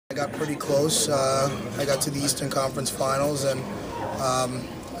got pretty close. I got to the Eastern Conference Finals, and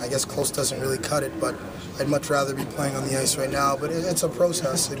I guess close doesn't really cut it, but I'd much rather be playing on the ice right now. But it's a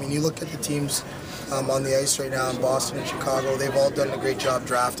process. I mean, you look at the teams on the ice right now in Boston and Chicago, they've all done a great job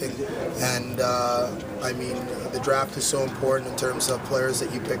drafting. And I mean, the draft is so important in terms of players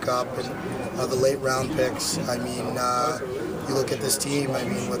that you pick up and the late round picks. I mean, you look at this team, I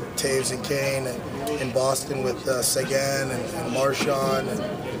mean, with Taves and Kane, and in Boston with Seguin and Marchand, and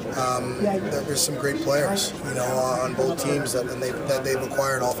there's some great players, you know, on both teams that they've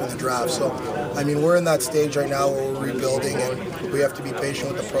acquired all from the draft. So, I mean, we're in that stage right now where we're rebuilding, and we have to be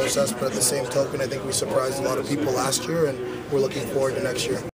patient with the process. But at the same token, I think we surprised a lot of people last year, and we're looking forward to next year.